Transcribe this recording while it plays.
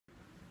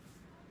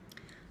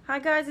Hi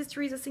guys, it's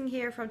Teresa Singh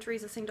here from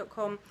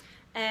teresasingh.com,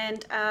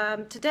 and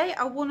today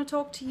I want to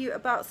talk to you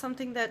about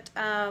something that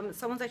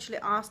someone's actually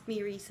asked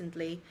me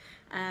recently,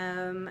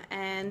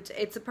 and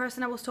it's a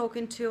person I was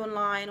talking to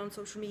online on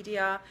social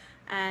media,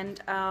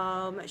 and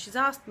she's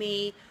asked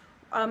me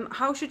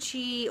how should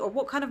she, or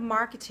what kind of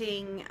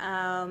marketing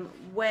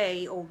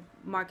way or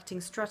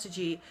marketing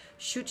strategy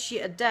should she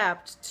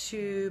adapt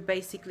to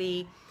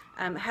basically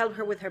help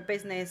her with her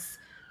business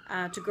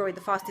to grow it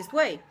the fastest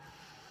way.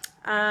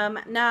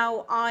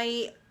 Now,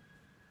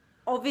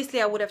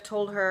 obviously I would have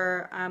told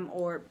her,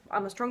 or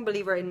I'm a strong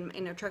believer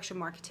in attraction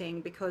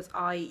marketing, because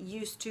I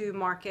used to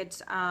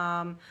market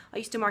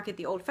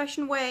the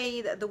old-fashioned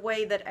way, the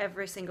way that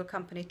every single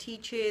company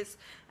teaches,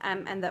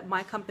 and that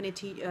my company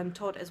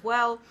taught as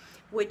well,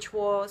 which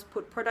was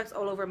put products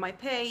all over my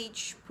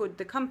page, put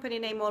the company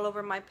name all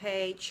over my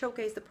page,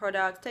 showcase the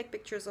products, take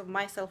pictures of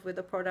myself with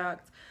the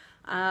products,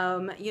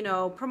 you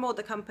know, promote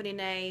the company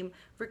name,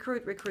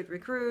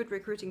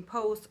 recruiting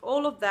posts,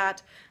 all of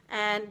that.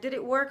 And did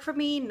it work for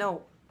me?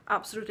 No,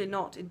 absolutely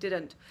not. It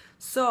didn't.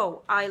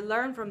 So I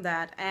learned from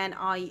that, and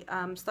I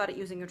started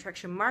using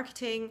attraction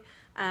marketing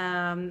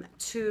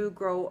to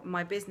grow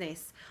my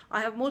business.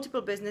 I have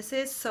multiple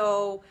businesses,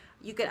 so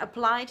you can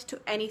apply it to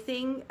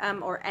anything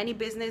or any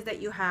business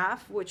that you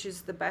have, which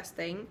is the best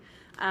thing.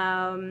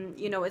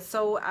 You know, it's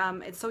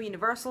so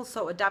universal,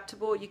 so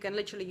adaptable. You can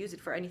literally use it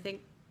for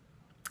anything.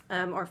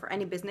 Or for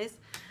any business.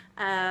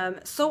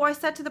 So I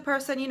said to the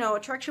person, you know,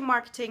 attraction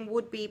marketing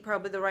would be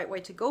probably the right way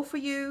to go for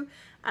you,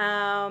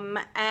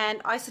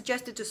 and I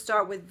suggested to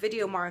start with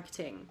video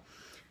marketing.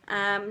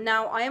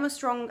 Now, I am a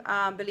strong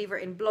believer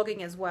in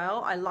blogging as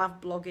well. I love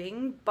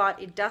blogging,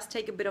 but it does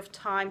take a bit of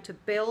time to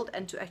build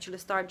and to actually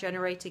start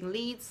generating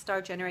leads,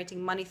 start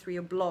generating money through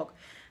your blog.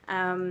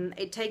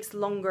 It takes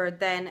longer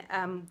than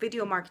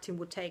video marketing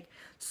would take.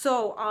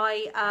 So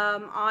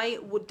I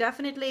would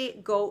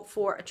definitely go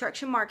for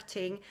attraction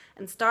marketing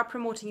and start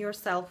promoting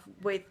yourself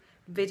with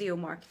video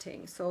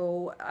marketing.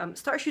 So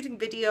start shooting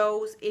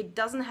videos. It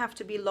doesn't have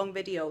to be long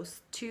videos,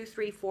 2,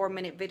 3, 4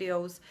 minute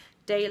videos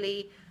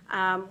daily,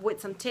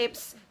 with some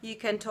tips. You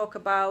can talk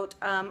about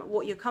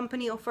what your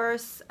company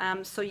offers,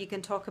 so you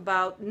can talk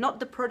about not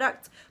the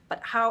product, but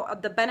how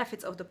the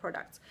benefits of the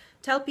products.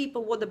 Tell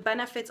people what the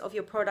benefits of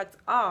your products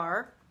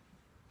are,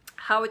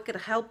 how it could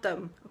help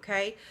them.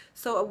 Okay,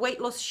 so a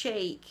weight loss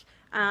shake,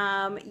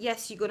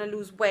 yes, you're gonna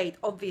lose weight,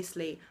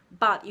 obviously,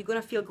 but you're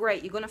gonna feel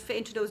great. You're gonna fit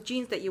into those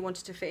jeans that you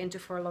wanted to fit into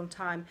for a long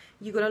time.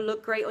 You're gonna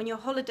look great on your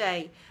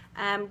holiday.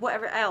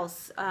 Whatever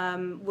else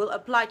will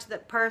apply to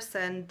that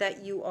person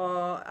that you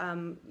are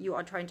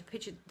trying to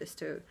pitch this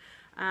to.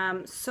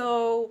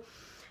 So,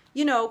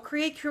 you know,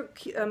 create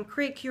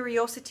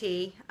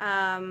curiosity,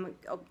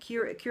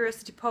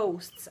 curiosity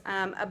posts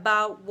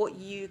about what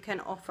you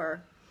can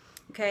offer.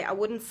 Okay, I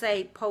wouldn't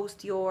say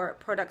post your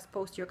products,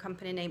 post your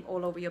company name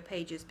all over your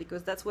pages,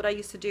 because that's what I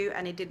used to do,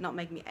 and it did not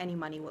make me any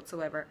money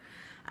whatsoever.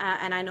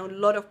 And I know a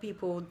lot of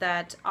people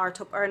that are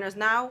top earners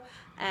now,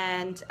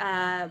 and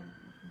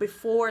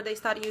before they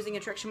started using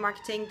attraction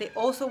marketing, they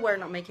also were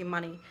not making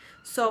money.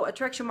 So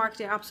attraction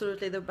marketing,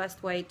 absolutely the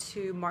best way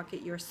to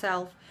market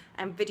yourself,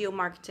 and video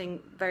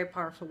marketing, very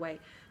powerful way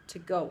to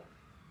go.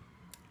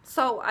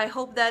 So I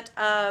hope that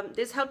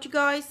this helped you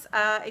guys.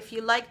 If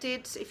you liked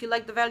it, if you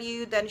liked the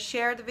value, then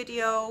share the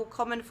video,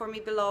 comment for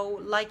me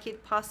below, like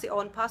it, pass it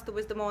on, pass the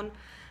wisdom on,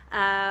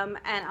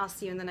 and I'll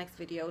see you in the next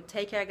video.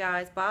 Take care,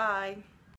 guys. Bye.